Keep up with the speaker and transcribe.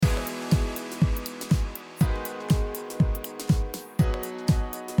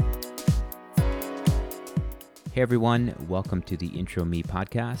Hey everyone, welcome to the Intro Me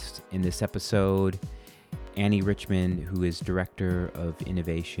podcast. In this episode, Annie Richmond, who is Director of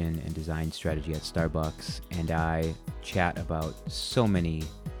Innovation and Design Strategy at Starbucks, and I chat about so many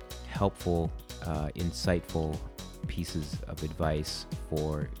helpful, insightful pieces of advice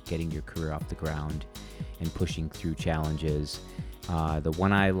for getting your career off the ground and pushing through challenges. The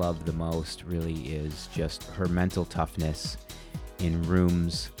one I love the most really is just her mental toughness in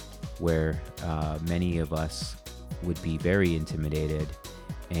rooms where many of us would be very intimidated,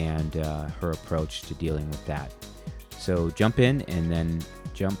 and her approach to dealing with that. So jump in and then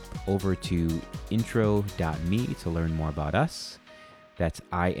jump over to intro.me to learn more about us. That's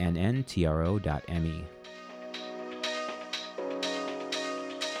INNTRO.me.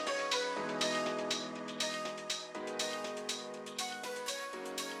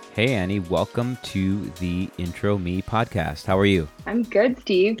 Hey Annie, welcome to the Intro Me podcast. How are you? I'm good,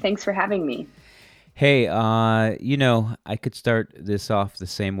 Steve. Thanks for having me. Hey, I could start this off the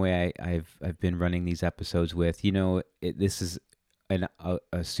same way I've been running these episodes with. This is a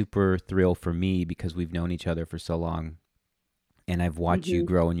super thrill for me because we've known each other for so long, and I've watched you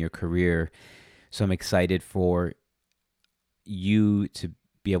grow in your career. So I'm excited for you to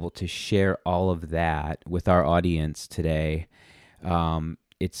be able to share all of that with our audience today. Some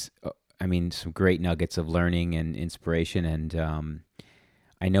great nuggets of learning and inspiration, and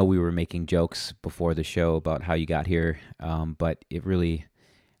I know we were making jokes before the show about how you got here, but it really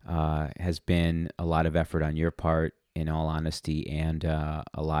has been a lot of effort on your part, in all honesty, and a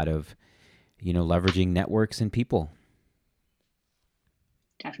lot of, leveraging networks and people.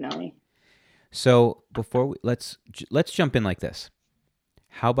 Definitely. So let's jump in like this.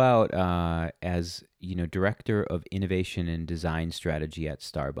 How about as Director of Innovation and Design Strategy at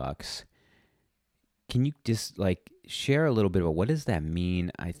Starbucks? Can you just share a little bit about what does that mean?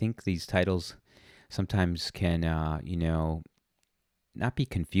 I think these titles sometimes can, not be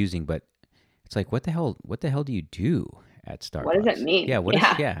confusing, but it's like, what the hell do you do at What does it Starbucks? mean? Yeah,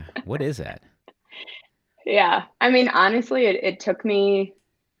 what is that? Yeah. I mean, honestly, it took me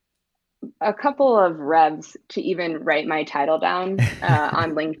a couple of revs to even write my title down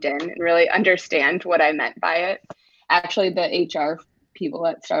on LinkedIn and really understand what I meant by it. Actually, the HR people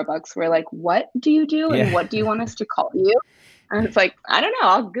at Starbucks were like, "What do you do? Yeah. And what do you want us to call you?" And it's like, I don't know.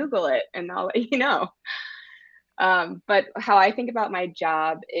 I'll Google it and I'll let you know. But how I think about my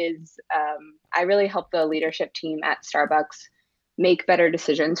job is I really help the leadership team at Starbucks make better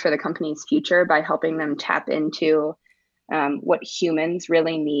decisions for the company's future by helping them tap into what humans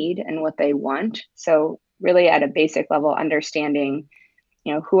really need and what they want. So really at a basic level, understanding,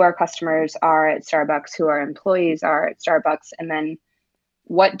 who our customers are at Starbucks, who our employees are at Starbucks, and then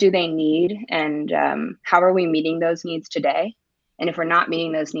what do they need and how are we meeting those needs today? And if we're not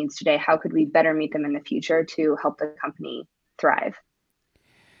meeting those needs today, how could we better meet them in the future to help the company thrive?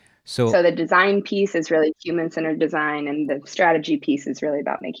 So So the design piece is really human-centered design, and the strategy piece is really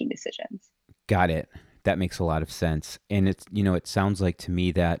about making decisions. got it. That makes a lot of sense. And it sounds like to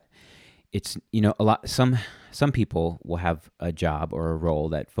me that it's, a lot, some people will have a job or a role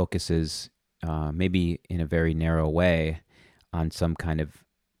that focuses maybe in a very narrow way on some kind of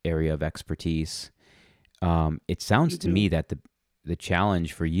area of expertise. It sounds to me that the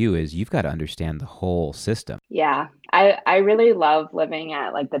challenge for you is you've got to understand the whole system. Yeah, I really love living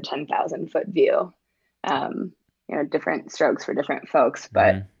at like the 10,000 foot view. Different strokes for different folks,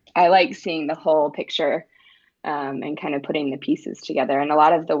 but Mm-hmm. I like seeing the whole picture and kind of putting the pieces together. And a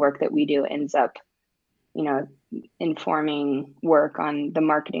lot of the work that we do ends up, you know, informing work on the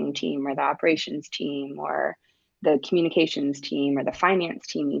marketing team or the operations team or the communications team or the finance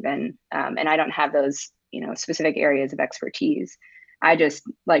team even. And I don't have those, specific areas of expertise. I just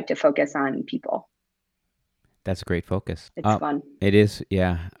like to focus on people. That's a great focus. It's fun. It is,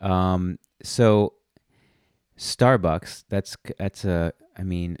 yeah. So Starbucks, that's a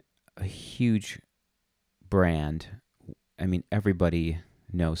huge brand. I mean, everybody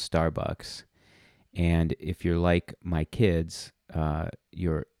knows Starbucks, and if you're like my kids,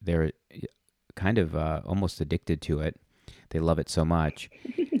 they're kind of almost addicted to it. They love it so much.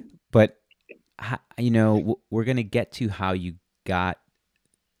 But we're gonna get to how you got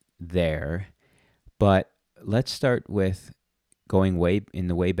there, but let's start with going way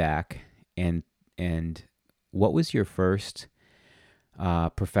back, and what was your first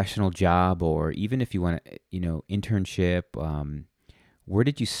professional job, or even if you want to, internship? Where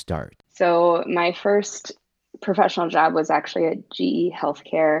did you start? So my first professional job was actually at GE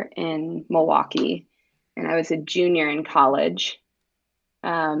Healthcare in Milwaukee, and I was a junior in college,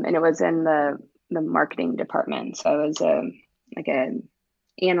 and it was in the marketing department. So I was like an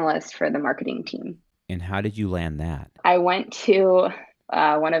analyst for the marketing team. And how did you land that? I went to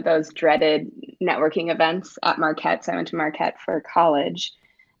one of those dreaded networking events at Marquette. So I went to Marquette for college,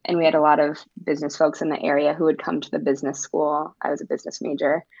 and we had a lot of business folks in the area who would come to the business school. I was a business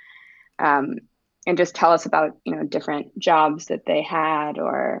major, um, and just tell us about different jobs that they had,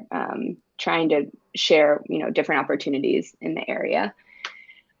 or trying to share different opportunities in the area.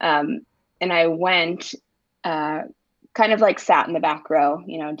 And I went, kind of like sat in the back row.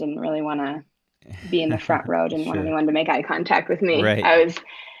 Didn't really want to be in the front row, didn't want Sure. anyone to make eye contact with me. Right. I was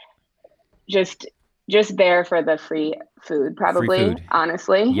just just there for the free food, Free probably, food.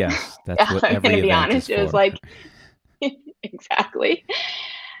 honestly. Yes, that's Yeah, what I'm every gonna be event is honest. It was for. like exactly.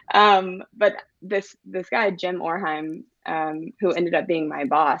 But this guy, Jim Orheim, who ended up being my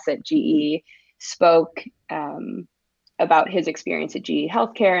boss at GE, spoke about his experience at GE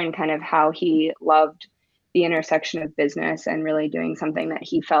Healthcare and kind of how he loved the intersection of business and really doing something that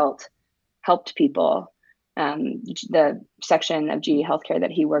he felt helped people. The section of GE Healthcare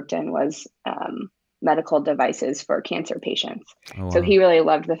that he worked in was medical devices for cancer patients. Oh, So wow. he really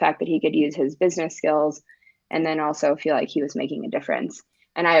loved the fact that he could use his business skills and then also feel like he was making a difference.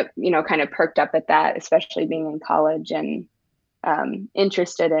 And I, kind of perked up at that, especially being in college and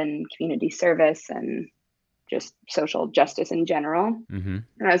interested in community service and just social justice in general. Mm-hmm.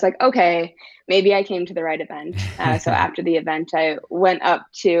 And I was like, okay, maybe I came to the right event. So after the event, I went up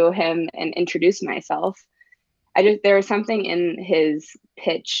to him and introduced myself. There was something in his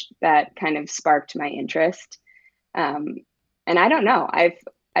pitch that kind of sparked my interest. Um, and I don't know,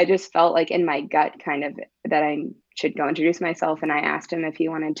 I just felt like in my gut kind of that I should go introduce myself. And I asked him if he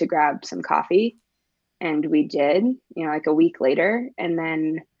wanted to grab some coffee. And we did, like a week later. And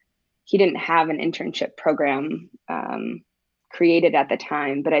then he didn't have an internship program created at the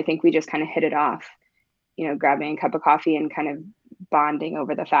time, but I think we just kind of hit it off, grabbing a cup of coffee and kind of bonding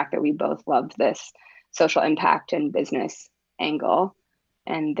over the fact that we both loved this social impact and business angle.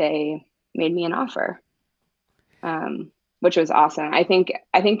 And they made me an offer, which was awesome. I think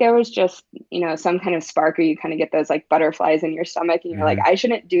there was just, some kind of spark, or you kind of get those like butterflies in your stomach and you're like, Mm-hmm. I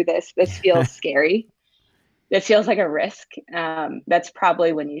shouldn't do this. This feels scary. This feels like a risk. That's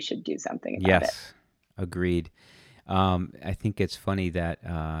probably when you should do something about it. Yes, agreed. I think it's funny that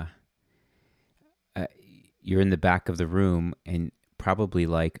uh, you're in the back of the room, and probably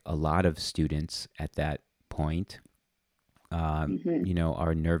like a lot of students at that point, Hmm.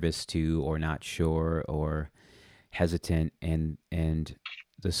 are nervous to, or not sure, or hesitant, and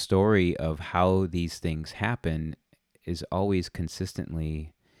the story of how these things happen is always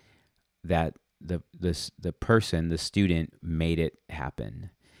consistently that the person, the student, made it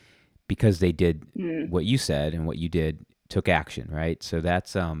happen because they did Mm. what you said, and what you did, took action, right? So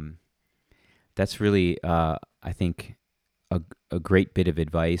that's really I think a, a great bit of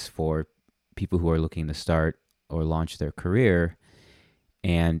advice for people who are looking to start or launch their career.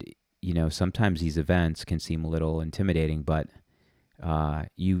 And sometimes these events can seem a little intimidating, but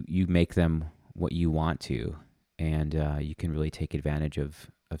you make them what you want to, and you can really take advantage of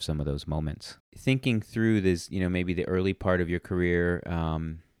some of those moments. Thinking through this, maybe the early part of your career,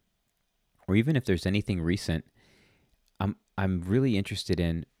 or even if there's anything recent, I'm really interested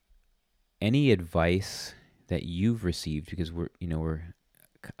in any advice that you've received, because we're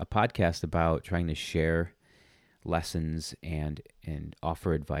a podcast about trying to share lessons and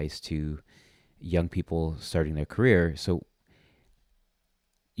offer advice to young people starting their career. So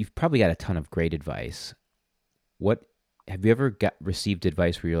you've probably got a ton of great advice. What have you ever received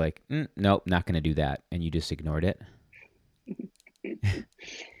advice where you're like, nope, not going to do that, and you just ignored it? A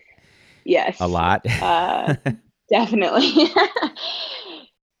Yes, lot. definitely.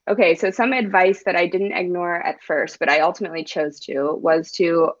 Okay, so some advice that I didn't ignore at first, but I ultimately chose to, was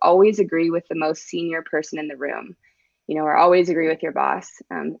to always agree with the most senior person in the room, or always agree with your boss,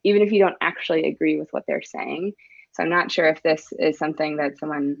 even if you don't actually agree with what they're saying. So I'm not sure if this is something that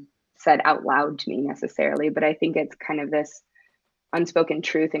someone said out loud to me necessarily, but I think it's kind of this unspoken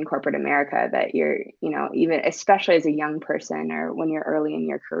truth in corporate America that you're, even especially as a young person or when you're early in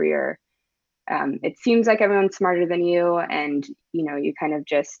your career, it seems like everyone's smarter than you, and you kind of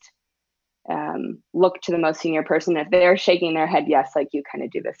just look to the most senior person. If they're shaking their head yes, like you kind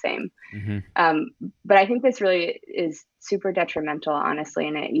of do the same. Mm-hmm. But I think this really is super detrimental, honestly,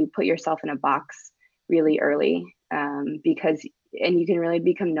 and you put yourself in a box really early, because and you can really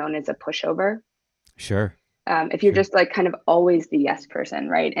become known as a pushover. Sure. If you're Sure. just like kind of always the yes person,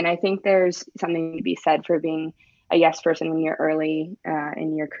 right? And I think there's something to be said for being a yes person when you're early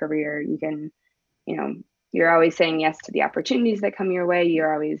in your career. You can, you know, You're always saying yes to the opportunities that come your way.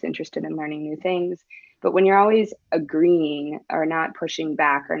 You're always interested in learning new things. But when you're always agreeing or not pushing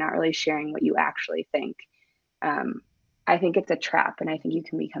back or not really sharing what you actually think, um, I think it's a trap, and I think you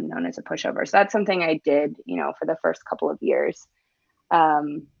can become known as a pushover. So that's something I did, for the first couple of years.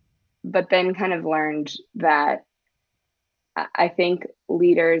 Um, but then kind of learned that I think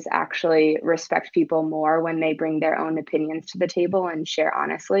leaders actually respect people more when they bring their own opinions to the table and share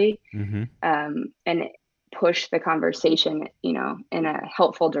honestly, Mm-hmm. and push the conversation, in a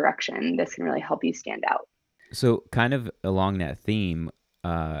helpful direction. This can really help you stand out. So, kind of along that theme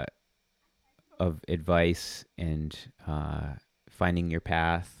uh, of advice and finding your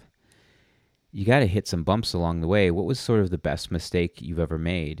path, you got to hit some bumps along the way. What was sort of the best mistake you've ever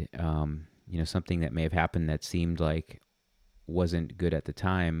made? Something that may have happened that seemed like wasn't good at the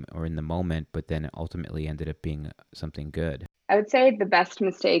time or in the moment, but then ultimately ended up being something good. I would say the best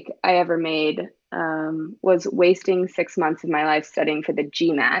mistake I ever made was wasting 6 months of my life studying for the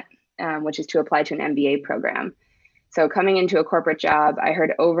GMAT, which is to apply to an MBA program. So coming into a corporate job, I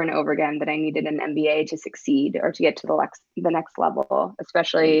heard over and over again that I needed an MBA to succeed or to get to the next level,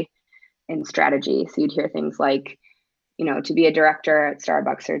 especially in strategy. So you'd hear things like, to be a director at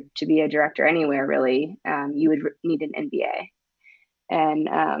Starbucks or to be a director anywhere really, you would need an MBA.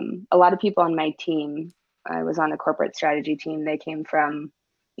 And a lot of people on my team, I was on a corporate strategy team. They came from,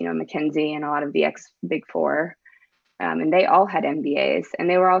 McKinsey and a lot of the ex Big Four, and they all had MBAs, and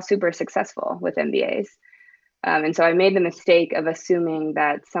they were all super successful with MBAs. And so I made the mistake of assuming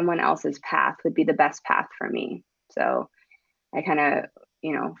that someone else's path would be the best path for me. So I kind of,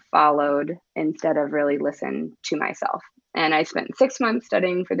 followed instead of really listened to myself. And I spent 6 months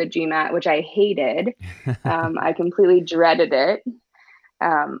studying for the GMAT, which I hated. I completely dreaded it.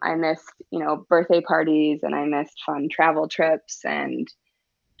 I missed, birthday parties, and I missed fun travel trips, and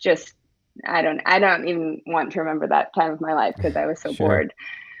just I don't even want to remember that time of my life because I was so Sure. bored.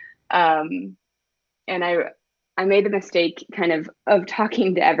 Um, and I made the mistake kind of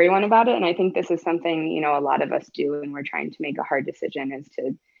talking to everyone about it. And I think this is something, a lot of us do when we're trying to make a hard decision, is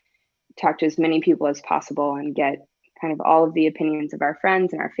to talk to as many people as possible and get kind of all of the opinions of our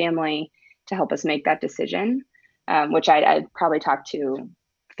friends and our family to help us make that decision, which I'd probably talked to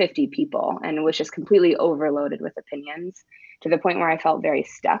 50 people and was just completely overloaded with opinions to the point where I felt very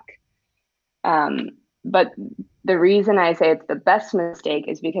stuck. But the reason I say it's the best mistake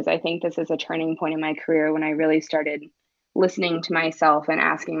is because I think this is a turning point in my career when I really started listening to myself and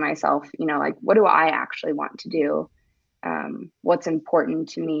asking myself, like, what do I actually want to do? What's important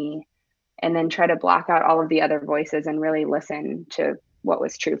to me? And then try to block out all of the other voices and really listen to what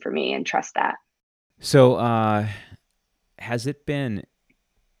was true for me and trust that. So, has it been,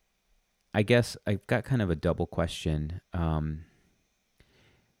 I guess I've got kind of a double question.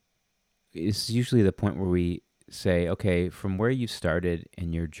 It's usually the point where we say, okay, from where you started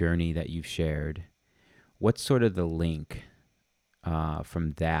in your journey that you've shared, what's sort of the link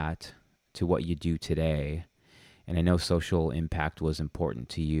from that to what you do today? And I know social impact was important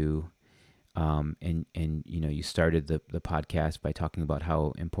to you. And you started the podcast by talking about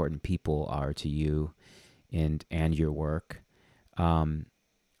how important people are to you and your work. What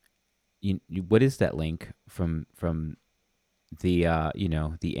is that link from the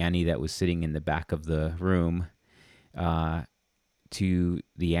the Annie that was sitting in the back of the room uh, to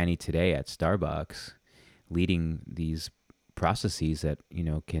the Annie today at Starbucks, leading these processes that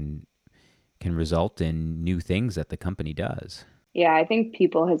can result in new things that the company does? Yeah, I think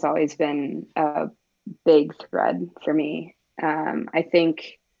people has always been a big thread for me. I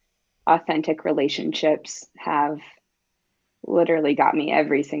think authentic relationships have literally got me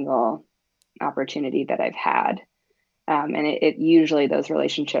every single opportunity that I've had. And it usually those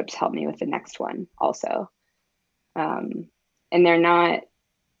relationships help me with the next one also. And they're not,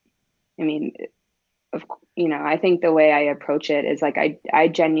 I mean, I think the way I approach it is like I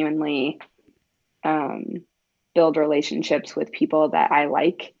genuinely um, build relationships with people that I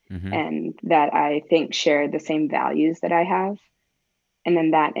like Mm-hmm. and that I think share the same values that I have. And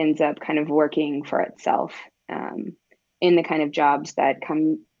then that ends up kind of working for itself in the kind of jobs that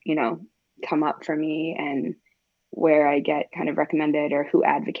come up for me, and where I get kind of recommended or who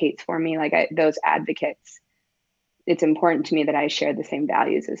advocates for me. Like those advocates, it's important to me that I share the same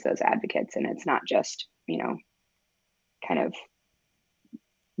values as those advocates. And it's not just, kind of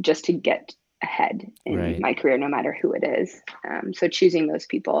just to get ahead in Right. my career, no matter who it is. So choosing those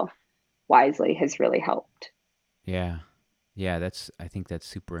people wisely has really helped. Yeah. Yeah, I think that's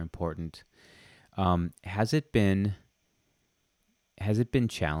super important. Um, has it been has it been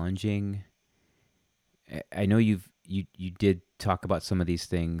challenging? I know you did talk about some of these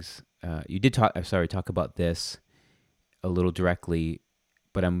things. You did talk about this a little directly,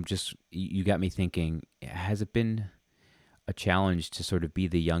 but you got me thinking, has it been a challenge to sort of be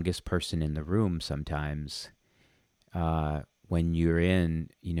the youngest person in the room sometimes, when you're in,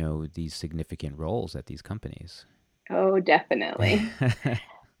 these significant roles at these companies? Oh, definitely.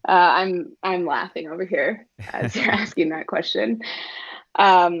 I'm laughing over here as you're asking that question.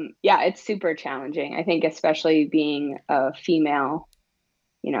 Yeah, it's super challenging. I think especially being a female,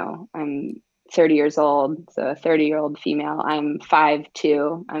 I'm 30 years old, so a 30-year-old female. I'm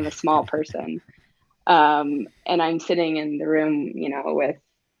 5'2". I'm a small person. And I'm sitting in the room, with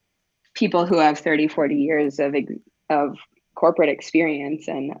people who have 30, 40 years of corporate experience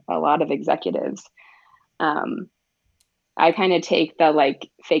and a lot of executives. Um, I kind of take the like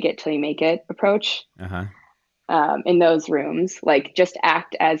fake it till you make it approach. Uh-huh. In those rooms, like just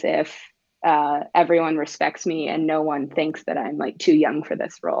act as if everyone respects me and no one thinks that I'm like too young for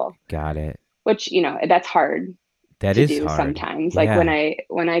this role. Got it. Which, that's hard That to is do hard. sometimes. Yeah. Like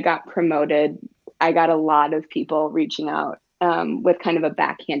when I got promoted, I got a lot of people reaching out with kind of a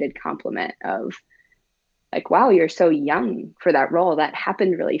backhanded compliment of like, wow, you're so young for that role. That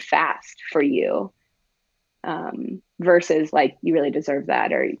happened really fast for you. Versus like, you really deserve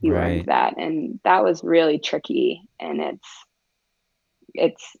that or you Right. earned that. And that was really tricky. And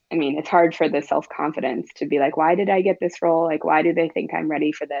it's hard for the self-confidence to be like, why did I get this role? Like, why do they think I'm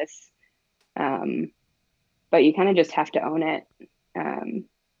ready for this? But you kind of just have to own it,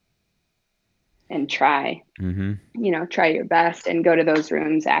 and try, Mm-hmm. Try your best and go to those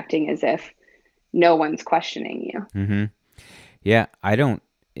rooms acting as if no one's questioning you. Mm-hmm. Yeah,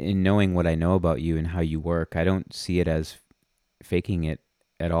 in knowing what I know about you and how you work, I don't see it as faking it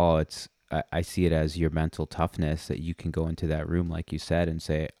at all. I see it as your mental toughness that you can go into that room, like you said, and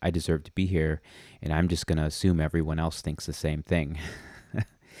say, I deserve to be here, and I'm just going to assume everyone else thinks the same thing.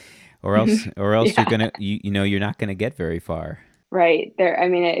 or else Yeah. you're not going to get very far. Right.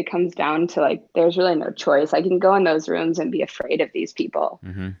 It comes down to like, there's really no choice. I can go in those rooms and be afraid of these people.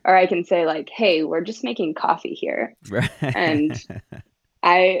 Mm-hmm. Or I can say like, hey, we're just making coffee here. And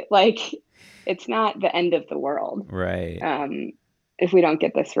it's not the end of the world. Right. If we don't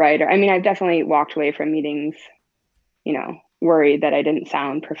get this right. Or, I've definitely walked away from meetings, worried that I didn't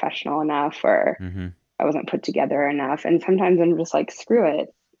sound professional enough or Mm-hmm. I wasn't put together enough. And sometimes I'm just like, screw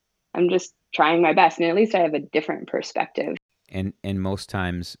it. I'm just trying my best. And at least I have a different perspective. And most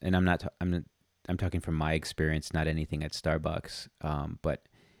times, and I'm talking from my experience, not anything at Starbucks, but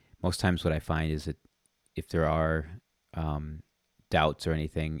most times what I find is that if there are doubts or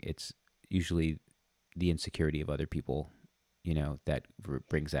anything, it's usually the insecurity of other people, that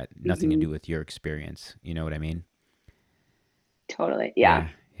brings that. Nothing to do with your experience. You know what I mean? Totally. Yeah.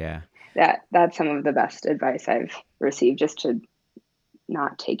 That's some of the best advice I've received, just to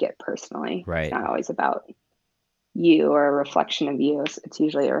not take it personally. Right. It's not always about you or a reflection of you. It's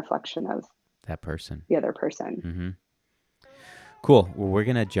usually a reflection of that person, the other person. Mm-hmm. Cool. Well, we're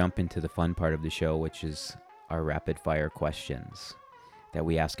going to jump into the fun part of the show, which is our rapid fire questions that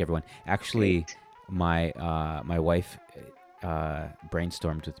we ask everyone. Actually, Great. my wife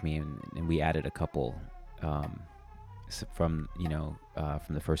brainstormed with me, and we added a couple from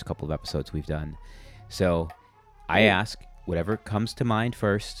the first couple of episodes we've done. So I ask whatever comes to mind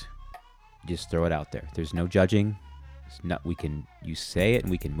first. Just throw it out there. There's no judging. You say it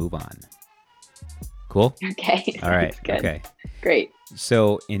and we can move on. Cool? Okay. All right. Good. Okay. Great.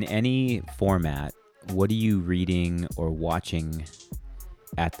 So in any format, what are you reading or watching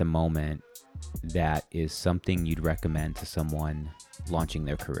at the moment that is something you'd recommend to someone launching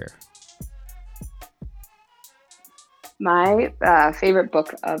their career? My favorite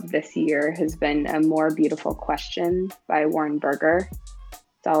book of this year has been A More Beautiful Question by Warren Berger.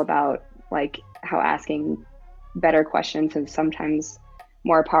 It's all about like how asking better questions is sometimes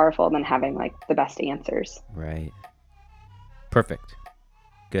more powerful than having like the best answers. Right. Perfect.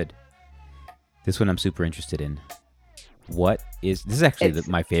 Good. This one I'm super interested in. This is actually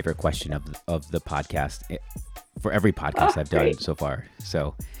my favorite question of the podcast for every podcast I've done so far.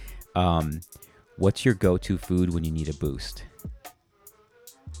 So, what's your go-to food when you need a boost?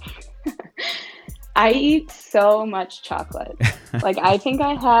 I eat so much chocolate. Like, I think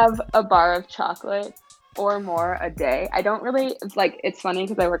I have a bar of chocolate or more a day. I don't really, it's funny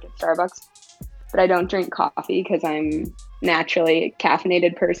because I work at Starbucks, but I don't drink coffee because I'm naturally a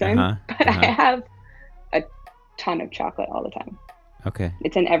caffeinated person. But I have a ton of chocolate all the time. Okay.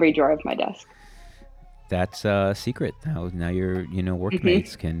 It's in every drawer of my desk. That's a secret. Now your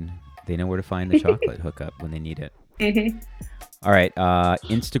workmates they know where to find the chocolate hookup when they need it. Mm-hmm. All right.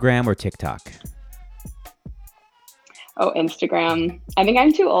 Instagram or TikTok? Oh, Instagram. I think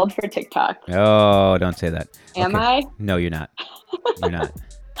I'm too old for TikTok. Oh, don't say that. Am Okay. I? No, you're not. You're not.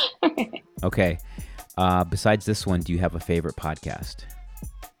 Okay. Besides this one, do you have a favorite podcast?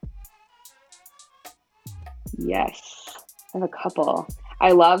 Yes, I have a couple.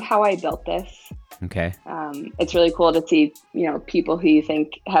 I love How I Built This. Okay. It's really cool to see, people who you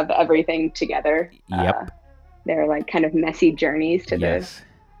think have everything together. Yep. They're like kind of messy journeys to Yes.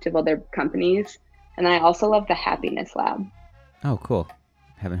 to build their companies. And I also love the Happiness Lab. Oh, cool.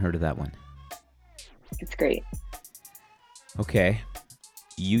 Haven't heard of that one. It's great. Okay.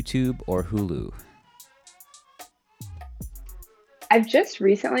 YouTube or Hulu? I've just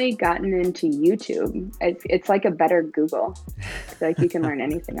recently gotten into YouTube. It's like a better Google. I feel like you can learn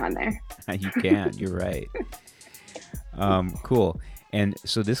anything on there. You can. You're right. Cool. And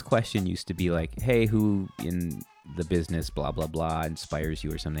so this question used to be like, hey, who in the business, blah, blah, blah, inspires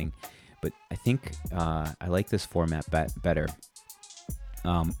you or something. But I think I like this format better.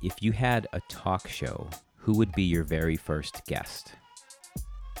 If you had a talk show, who would be your very first guest?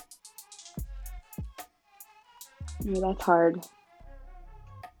 Oh, that's hard.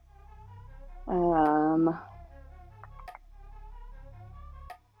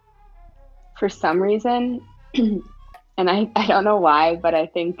 For some reason, and I don't know why, but I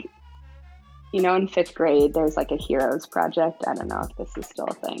think, in 5th grade, there's like a heroes project. I don't know if this is still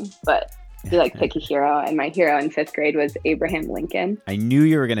a thing, but you like pick a hero. And my hero in 5th grade was Abraham Lincoln. I knew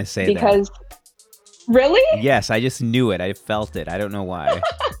you were going to say that. Because, really? Yes, I just knew it. I felt it. I don't know why.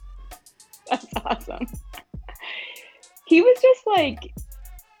 That's awesome. He was just like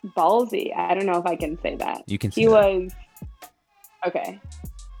ballsy. I don't know if I can say that. You can say he that. was okay.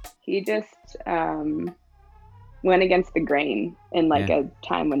 He just went against the grain in like a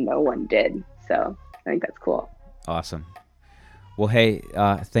time when no one did. So I think that's cool. Awesome. Well, hey,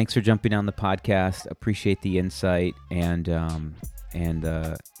 thanks for jumping on the podcast. Appreciate the insight and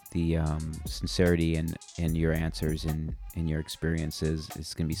the sincerity in your answers and your experiences.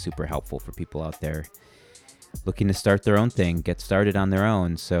 It's going to be super helpful for people out there looking to start their own thing, get started on their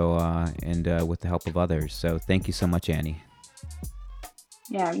own. So, with the help of others. So thank you so much, Annie.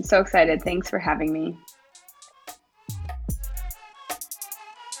 Yeah, I'm so excited. Thanks for having me.